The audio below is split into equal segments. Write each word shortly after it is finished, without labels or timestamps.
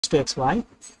to xy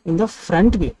in the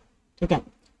front view. Okay,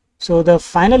 so the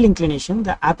final inclination,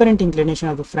 the apparent inclination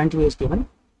of the front view is given,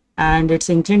 and its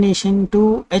inclination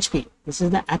to HP, this is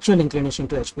the actual inclination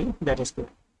to HP, that is given.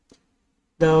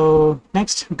 The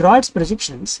next, draw its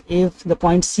projections if the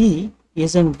point C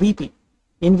is in VP.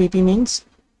 In VP means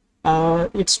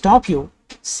its top view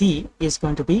C is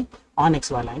going to be on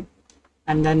XY line,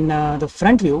 and then the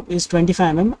front view is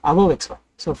 25 mm above XY.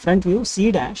 So front view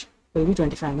C dash will be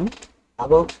 25 mm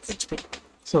above HP.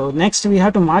 So next we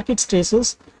have to mark its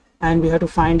traces, and we have to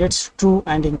find its true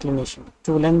and inclination,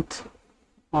 true length.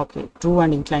 Okay, true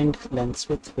and inclined lengths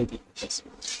with VP. Yes,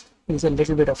 there's a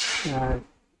little bit of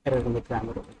error in the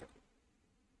grammar over here.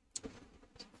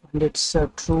 And it's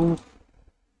true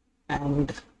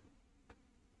and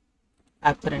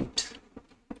apparent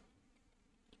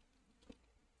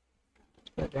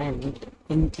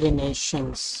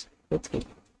inclinations with VP.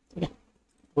 Okay,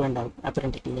 true and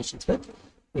apparent inclinations with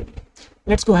VP.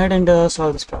 Let's go ahead and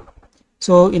solve this problem.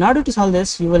 So in order to solve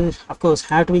this, you will of course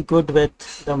have to be good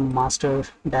with the master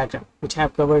diagram, which I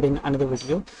have covered in another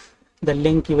video. The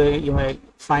link you may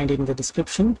find in the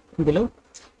description below.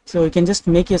 So you can just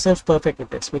make yourself perfect with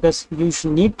this, because you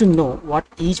should need to know what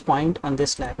each point on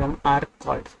this diagram are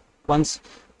called.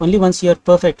 Only once you are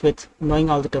perfect with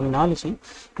knowing all the terminology,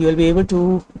 you will be able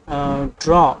to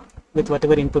draw with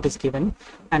whatever input is given,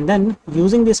 and then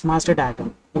using this master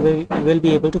diagram you will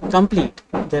be able to complete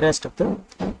the rest of the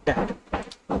diagram.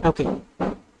 Okay,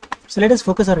 so let us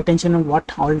focus our attention on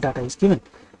what all data is given.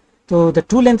 So the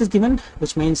true length is given,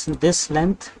 which means this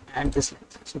length and this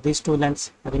length. So these two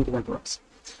lengths have been given to us.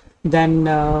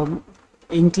 Then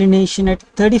inclination at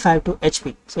 35 to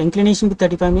HP. So inclination to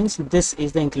 35 means this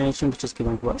is the inclination which is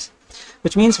given to us,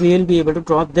 which means we will be able to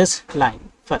draw this line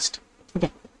first.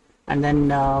 Okay, and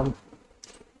then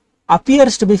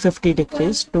appears to be 50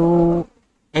 degrees to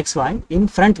XY in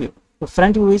front view. The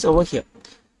front view is over here.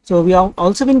 So we have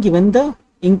also been given the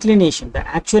inclination, the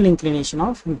actual inclination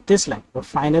of this line, the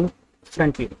final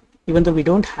front view. Even though we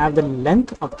don't have the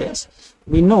length of this,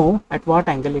 we know at what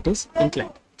angle it is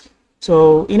inclined.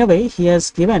 So in a way, he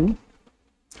has given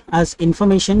us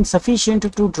information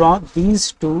sufficient to draw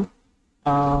these two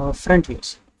front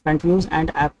views and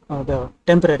the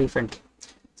temporary front view.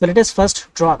 So let us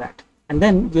first draw that, and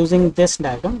then using this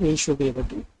diagram we should be able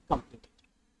to complete it.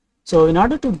 So in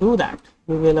order to do that,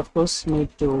 we will of course need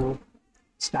to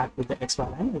start with the XY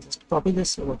line. I'll just copy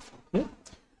this over from here,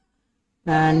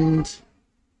 and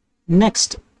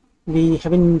next we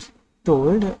have been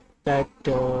told that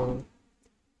the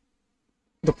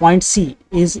point C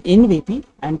is in VP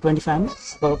and 25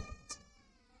 mm above.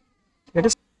 Let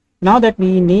us, now that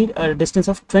we need a distance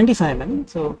of 25 mm,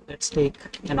 so let's take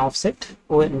an offset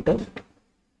over enter.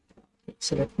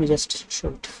 So let me just show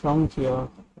it from here.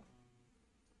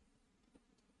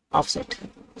 Offset.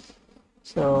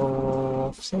 So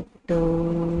offset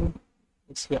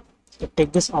is here. So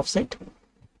take this offset.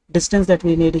 Distance that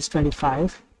we need is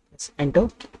 25. Let's enter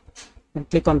and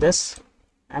click on this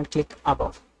and click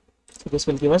above. So this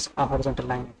will give us a horizontal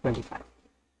line at 25.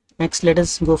 Next, let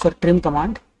us go for trim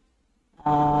command.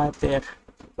 There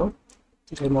we go.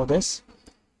 Remove this,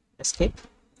 escape,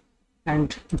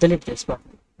 and delete this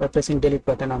button by pressing delete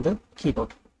button on the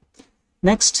keyboard.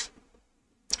 Next,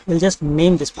 we'll just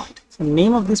name this point. So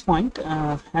name of this point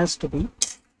has to be,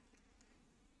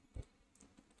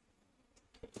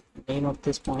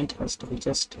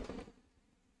 just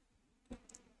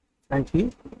front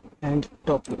view and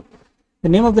top view. The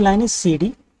name of the line is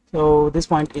CD. So this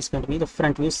point is going to be the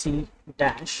front view C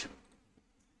dash,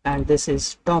 and this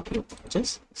is top view, which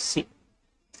is C.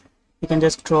 You can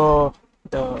just draw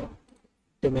the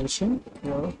dimension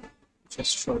here,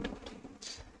 just show it.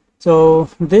 So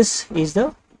this is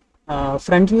the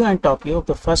front view and top view of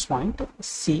the first point,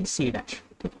 C dash.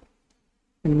 Okay.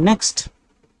 And next,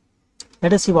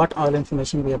 let us see what all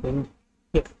information we have been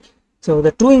here. So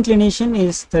the true inclination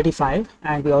is 35,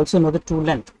 and we also know the true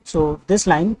length. So this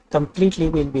line completely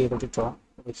we'll be able to draw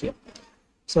over here.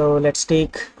 So let's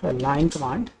take a line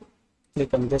command,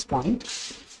 click on this point,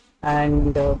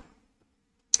 and so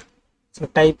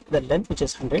type the length, which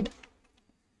is 100.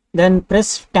 Then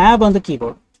press tab on the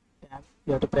keyboard. Tab,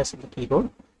 you have to press on the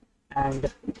keyboard,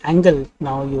 and angle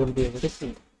now you will be able to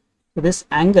see. So this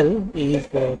angle is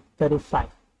 35.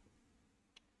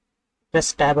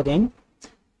 Press tab again,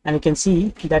 and you can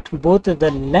see that both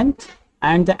the length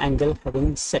and the angle have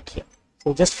been set here.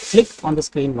 So just click on the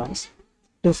screen once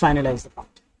to finalize the point.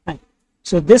 Fine.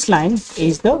 So this line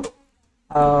is the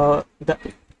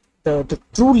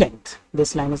true length.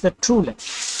 This line is the true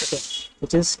length, okay,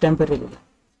 which is temporary line.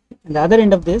 And the other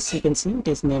end of this, you can see it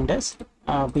is named as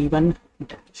B1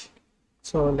 dash.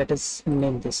 So let us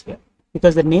name this here,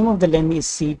 because the name of the lane is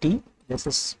CD. This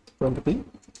is going to be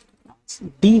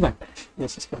D1 dash.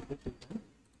 This is going to be D1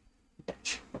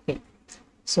 dash. Okay,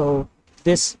 so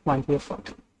this point we have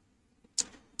got.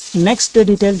 Next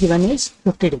detail given is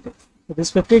 50 degrees. So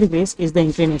this 50 degrees is the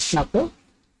inclination of the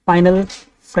final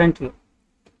front view.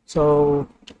 So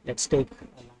let's take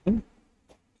a line,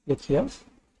 click here,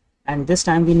 and this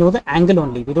time we know the angle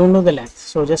only, we don't know the length.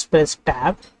 So just press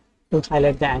tab to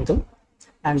highlight the angle,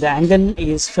 and the angle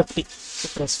is 50. So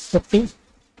press 50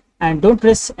 and don't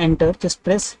press enter, just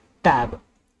press tab.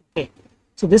 Okay,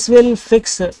 so this will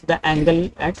fix the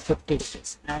angle at 50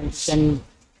 degrees, and you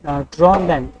can draw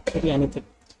length to be anything.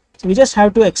 So we just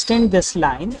have to extend this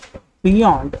line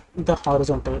beyond the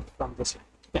horizontal from this line.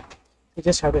 Yeah, we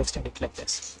just have to extend it like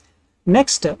this.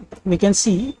 Next, we can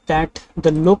see that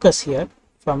the locus here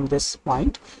from this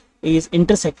point is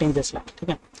intersecting this line.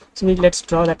 Okay, so let's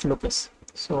draw that locus.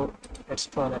 So let's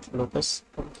draw that locus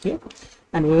over here,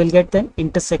 and we will get the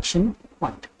intersection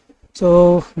point.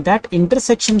 So that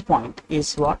intersection point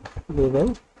is what we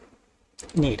will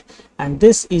need, and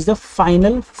this is the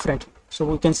final front view. So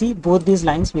we can see both these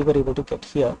lines we were able to get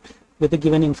here with the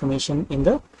given information in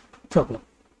the problem.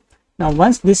 Now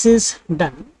once this is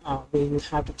done, we will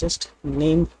have to just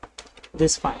name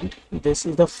this point. This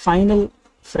is the final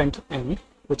front end,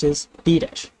 which is D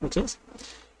dash,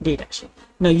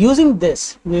 Now using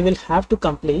this, we will have to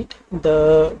complete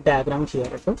the diagram here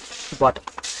at the bottom.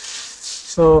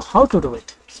 So how to do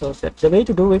it? So the way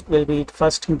to do it will be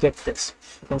first get this.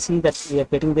 You can see that we are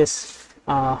getting this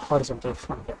horizontal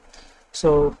from here.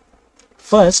 So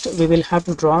first we will have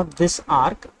to draw this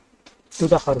arc to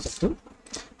the horizontal,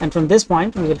 and from this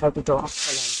point we will have to draw a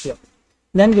line here.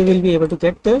 Then we will be able to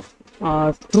get the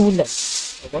true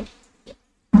length. Okay.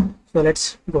 So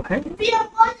let's go ahead.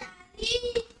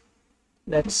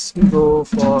 Let's go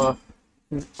for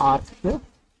an arc here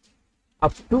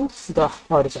up to the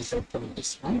horizontal from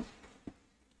this line.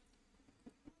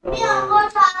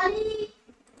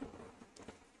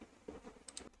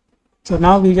 So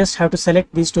now we just have to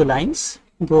select these two lines,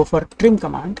 go for trim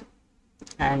command,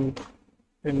 and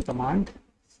then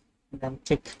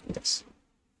click this.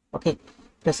 Okay,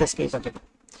 press escape again.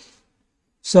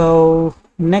 So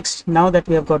next, now that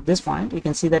we have got this point, we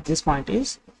can see that this point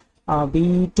is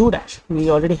B2 dash. We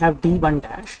already have D1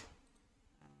 dash.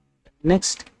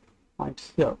 Next point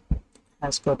here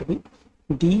has got to be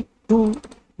D2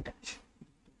 dash.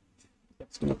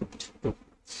 Let's make it 2.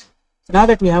 So now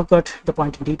that we have got the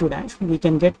point D2 dash, we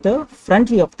can get the front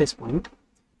view of this point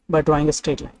by drawing a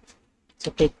straight line.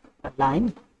 So take a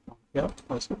line from here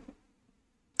also.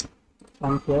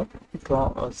 From here,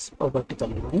 draw a vertical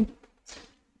line.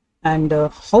 And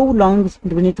how long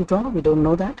do we need to draw? We don't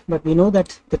know that, but we know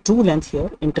that the true length here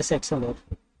intersects somewhere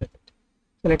with it.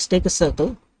 So let's take a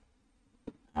circle,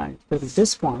 and with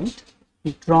this point,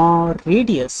 we draw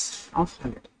radius of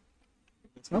 100.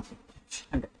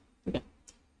 Okay.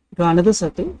 Draw another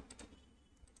circle.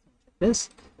 This,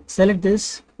 select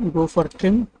this, go for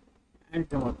trim, and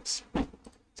remove this.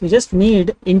 So we just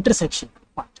need intersection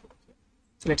point.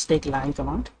 So let's take line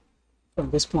command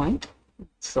from this point.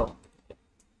 Draw.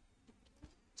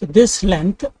 So this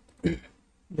length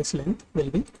will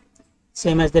be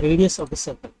same as the radius of the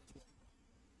circle.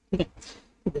 Okay,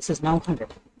 so this is now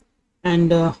 100.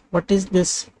 And what is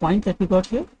this point that we got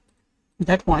here?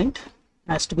 That point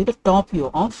has to be the top view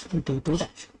of D2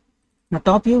 dash. Now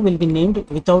top view will be named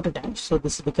without a dash, so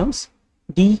this becomes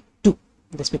D2.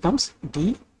 This becomes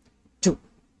D2.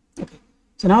 Okay.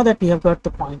 So now that we have got the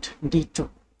point D2,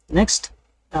 next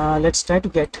let's try to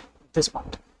get this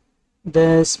point.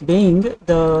 This being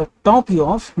the top view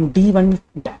of D1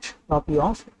 dash,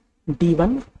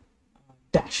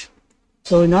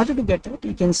 So in order to get that,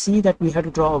 you can see that we have to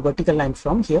draw a vertical line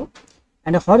from here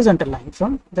and a horizontal line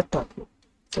from the top view.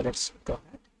 So let's draw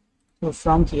that. So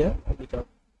from here we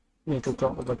need to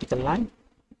draw a vertical line.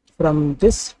 From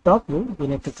this top view we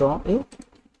need to draw a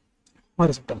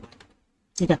horizontal line.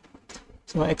 Okay.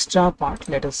 So extra part,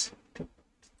 let us do.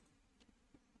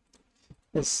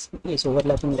 This is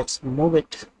overlapping, let's move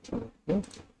it over here.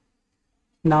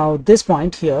 Now this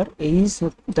point here is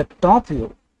the top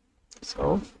view.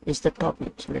 So it's the top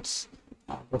view. So let's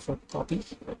go for copy.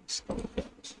 Let's go here.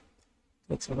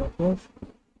 Click over here.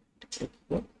 Click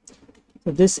here.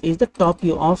 So this is the top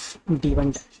view of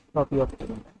D1 dash. Top view of D1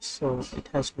 dash. So it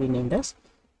has to be named as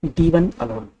D1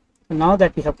 alone. So now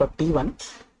that we have got D1,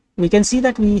 we can see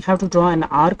that we have to draw an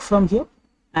arc from here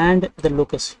and the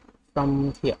locus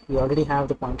from here. We already have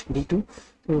the point D2.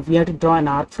 So we have to draw an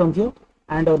arc from here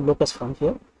and a locus from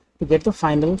here to get the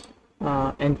final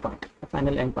endpoint, the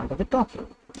final endpoint of the top view.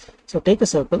 So take a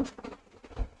circle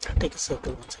take a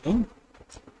circle once again.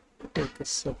 Take a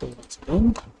circle once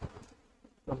again.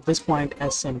 From this point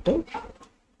as center,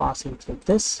 passing through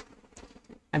this,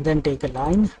 and then take a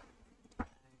line.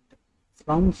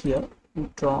 From here,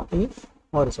 draw a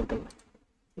horizontal line.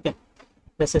 Okay,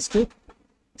 press escape.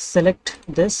 Select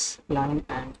this line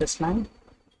and this line.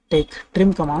 Take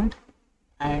trim command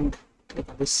and click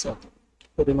on this circle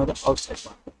to remove the outside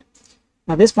part.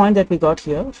 Now this point that we got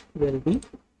here will be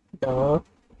the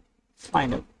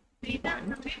final point.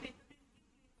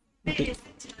 Okay.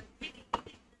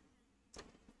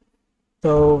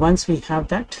 So once we have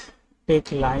that,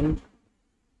 take line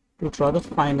to draw the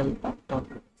final part.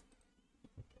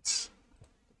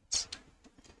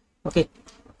 Okay,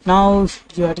 now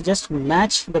you have to just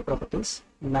match the properties.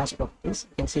 Match properties.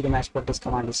 You can see the match properties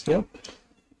command is here.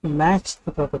 Match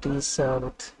the properties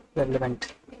with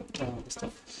relevant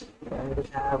stuff. We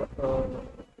have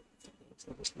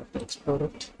explode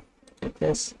it like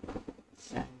this,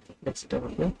 and let's do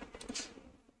it here.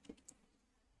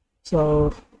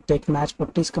 So take match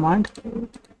properties command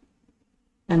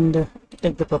and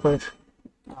take the proper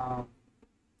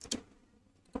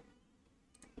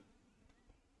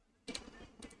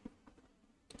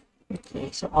okay,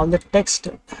 so all the text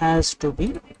has to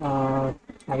be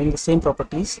having the same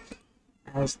properties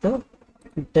as the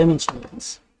dimension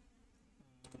lines.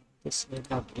 This need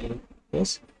not be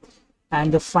this,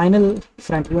 and the final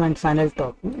front view and final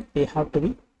top view, they have to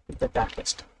be with the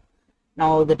darkest.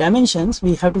 Now the dimensions,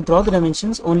 we have to draw the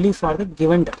dimensions only for the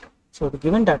given data. So the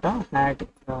given data had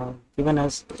given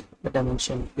us the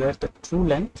dimension here, the true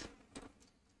length,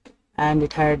 and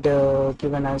it had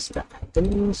given us the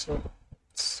angle. So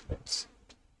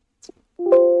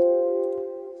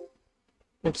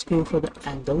let's go for the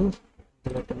angle.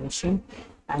 The dimension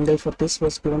angle for this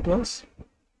was given to us,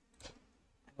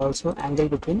 and also angle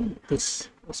between this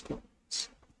was given. So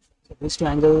these two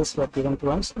angles were given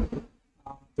to us.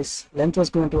 This length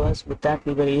was given to us. With that,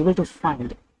 we were able to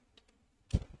find.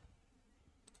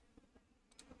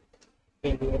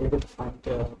 Okay, we were able to find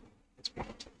this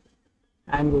point,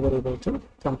 and we were able to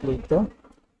complete the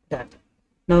data.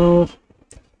 Now,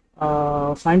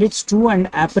 find its true and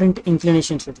apparent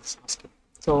inclinations with this asking.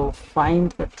 So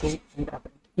find the true and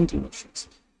apparent inclinations.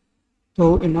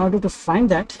 So in order to find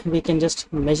that, we can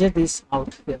just measure this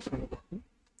out here from the bottom.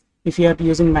 If you are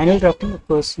using manual drafting, of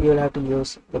course, you will have to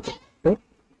use the protractor.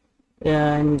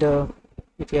 And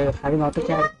if you are having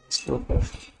AutoCAD, just go for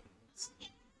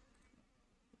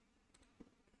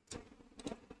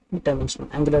dimension,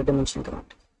 angular dimension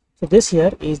command. So this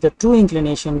here is the true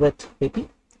inclination with VP,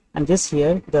 and this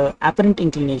here the apparent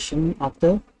inclination of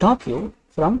the top view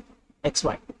from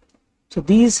XY. So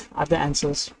these are the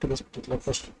answers to this particular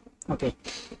question. Okay,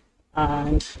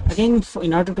 and again,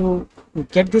 in order to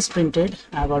get this printed,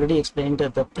 I have already explained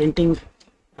the printing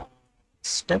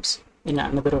steps in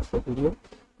another of the video.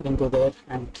 You can go there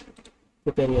and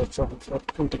prepare your drawing for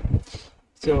printing.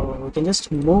 So we can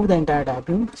just move the entire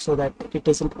diagram so that it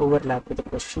doesn't overlap with the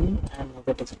question, and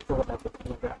that doesn't overlap with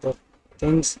any other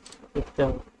things. If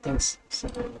the things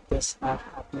like this are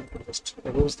happening, we just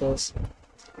reduce this.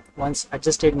 Once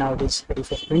adjusted, now it is ready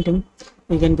for printing.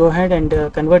 You can go ahead and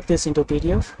convert this into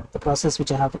PDF, the process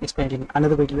which I have explained in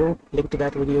another video. Link to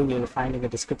that video you will find in the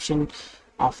description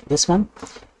of this one,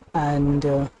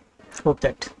 and hope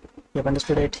that you have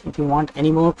understood it. If you want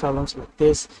any more problems like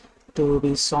this to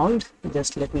be solved,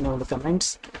 just let me know in the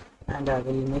comments, and I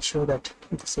will make sure that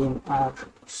the same are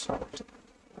solved.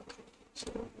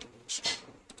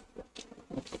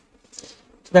 Okay.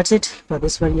 So that's it for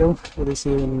this video. We will see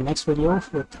you in the next video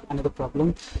with another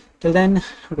problem. Till then,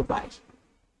 goodbye.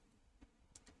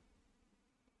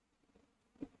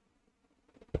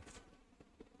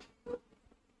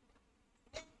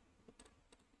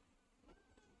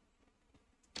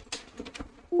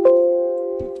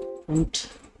 And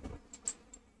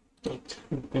take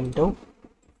window,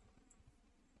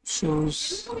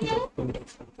 choose the window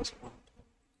from this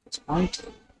point,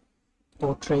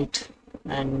 portrait,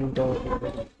 and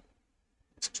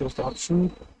let's choose the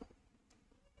option